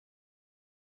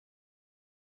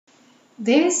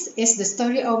This is the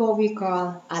story of what we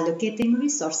call allocating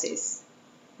resources.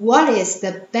 What is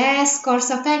the best course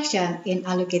of action in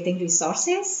allocating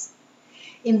resources?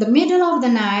 In the middle of the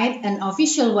night, an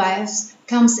official wife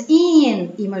comes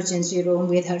in emergency room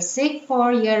with her sick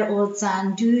 4-year-old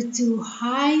son due to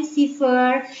high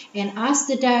fever and asks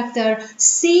the doctor,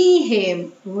 see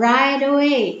him right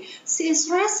away. She is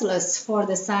restless for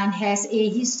the son has a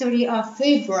history of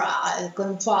febrile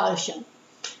convulsion.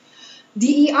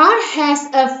 The ER has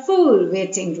a full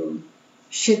waiting room.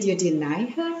 Should you deny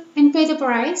her and pay the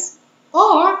price?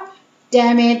 Or,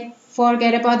 damn it,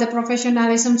 forget about the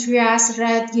professionalism triage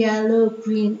red, yellow,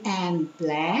 green, and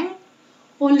black?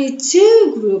 Only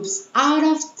 2 groups out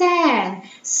of 10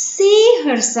 see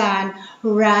her son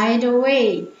right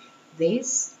away.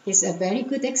 This is a very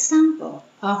good example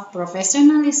of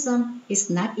professionalism is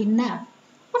not enough.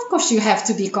 Of course, you have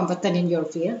to be competent in your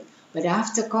field, but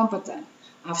after competent,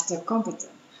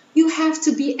 you have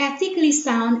to be ethically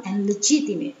sound and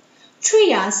legitimate.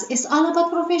 Triage is all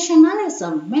about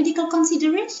professionalism, medical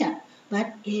consideration,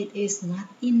 but it is not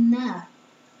enough.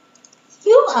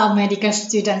 You are medical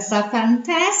students are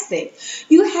fantastic.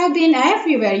 You have been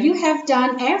everywhere. You have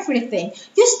done everything.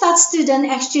 You start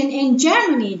student exchange in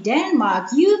Germany,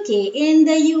 Denmark, UK, in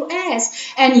the US,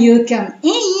 and you come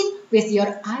in with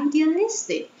your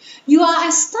idealistic. You are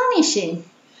astonishing.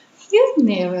 You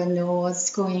never know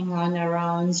what's going on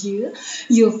around you.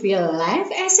 You feel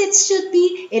life as it should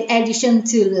be in addition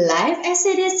to life as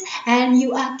it is, and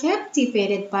you are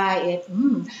captivated by it.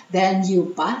 Then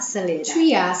you puzzle it.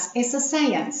 Triage is a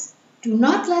science. Do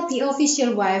not let the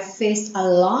official wife face a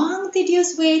long,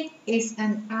 tedious wait is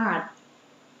an art.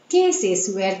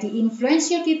 Cases where the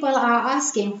influential people are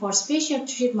asking for special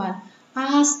treatment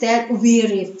ask that we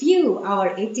review our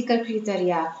ethical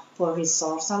criteria for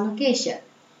resource allocation.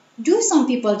 Do some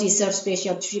people deserve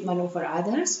special treatment over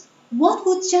others? What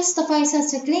would justify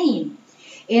such a claim?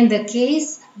 In the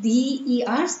case, the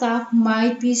ER staff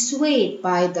might be swayed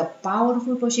by the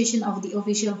powerful position of the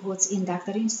official who's in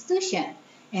doctor institution,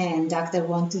 and doctor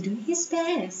want to do his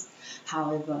best.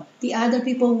 However, the other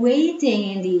people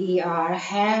waiting in the ER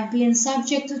have been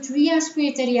subject to triage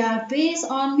criteria based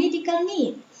on medical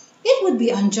need. It would be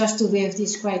unjust to waive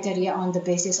these criteria on the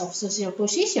basis of social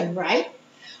position, right?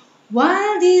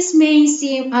 While this may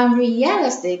seem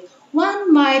unrealistic,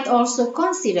 one might also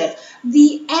consider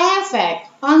the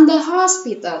effect on the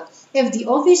hospital if the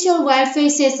official wife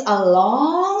faces a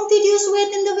long, tedious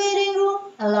wait in the waiting room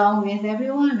along with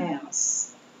everyone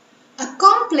else. A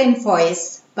complaint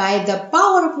voiced by the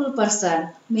powerful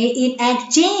person may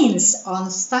enact change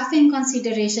on staffing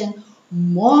consideration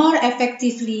more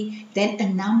effectively than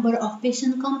a number of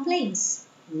patient complaints.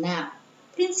 Now,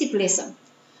 principalism.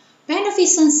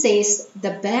 Beneficence says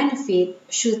the benefit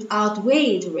should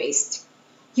outweigh the risk.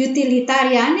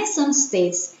 Utilitarianism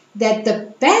states that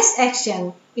the best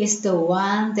action is the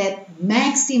one that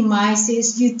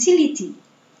maximizes utility.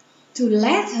 To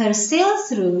let her sail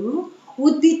through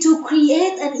would be to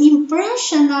create an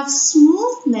impression of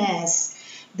smoothness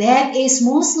that is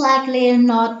most likely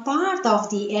not part of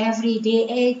the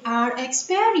everyday HR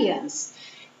experience.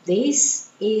 This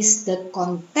is the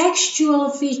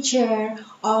contextual feature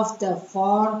of the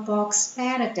 4-box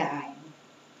paradigm.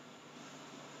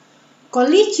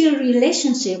 Collegial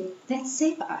relationship that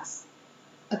save us.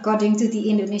 According to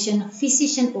the Indonesian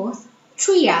physician oath,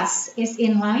 triage is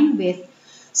in line with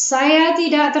saya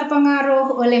tidak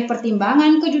terpengaruh oleh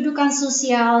pertimbangan kedudukan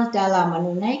sosial dalam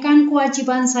menunaikan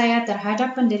kewajiban saya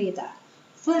terhadap penderita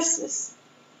versus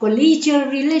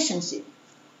collegial relationship.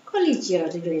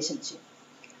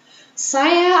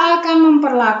 Saya akan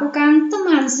memperlakukan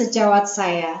teman sejawat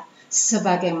saya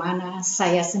sebagaimana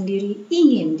saya sendiri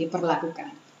ingin diperlakukan.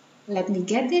 Let me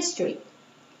get this straight.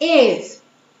 If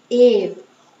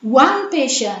one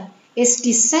patient is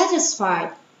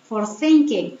dissatisfied for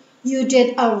thinking you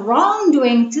did a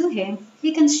wrongdoing to him,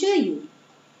 he can sue you.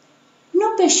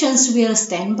 No patients will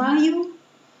stand by you.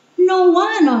 No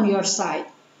one on your side.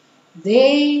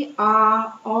 They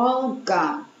are all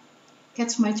gone.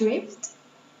 Catch my drift?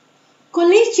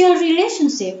 Collegial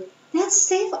relationship that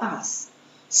save us.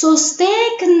 So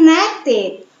stay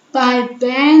connected by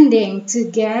banding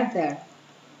together.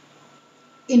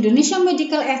 Indonesia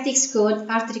Medical Ethics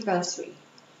Code Artikel 3.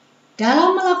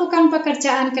 Dalam melakukan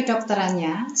pekerjaan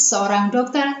kedokterannya, seorang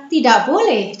dokter tidak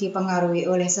boleh dipengaruhi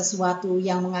oleh sesuatu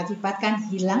yang mengakibatkan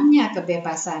hilangnya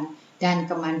kebebasan dan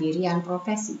kemandirian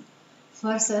profesi.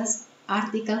 Versus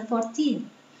Artikel 14.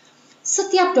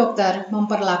 Setiap dokter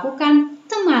memperlakukan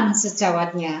teman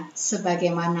sejawatnya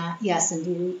sebagaimana ia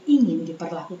sendiri ingin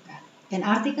diperlakukan. And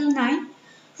Article 9,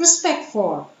 respect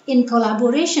for, in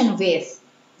collaboration with,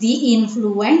 the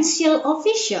influential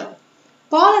official,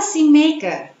 policy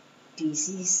maker,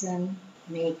 decision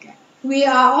maker. We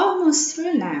are almost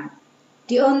through now.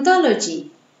 The ontology.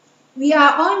 We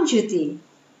are on duty.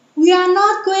 We are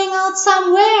not going out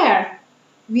somewhere.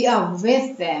 We are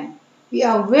with them. We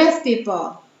are with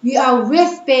people. We are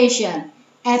with patients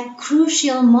at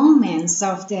crucial moments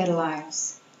of their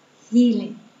lives.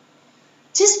 Healing.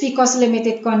 Just because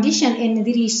limited condition in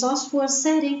the resourceful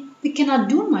setting, we cannot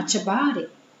do much about it.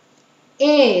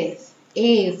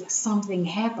 If something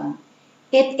happened,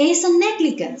 it isn't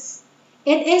negligence.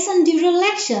 It isn't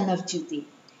dereliction of duty.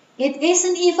 It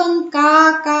isn't even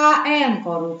KKN,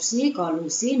 korupsi,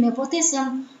 kolusi,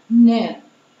 nepotism. No.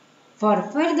 For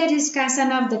further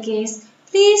discussion of the case,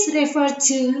 please refer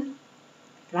to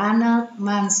Ronald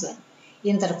Manson,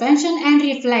 Intervention and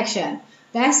Reflection,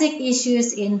 Basic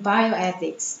Issues in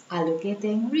Bioethics,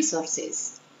 Allocating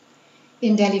Resources.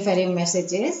 In delivering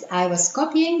messages, I was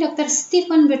copying Dr.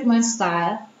 Stephen Bittman's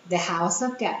style, The House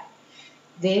of God.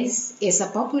 This is a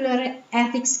popular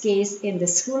ethics case in the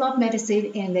School of Medicine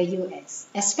in the U.S.,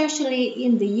 especially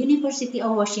in the University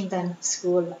of Washington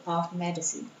School of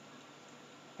Medicine.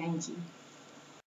 Thank you.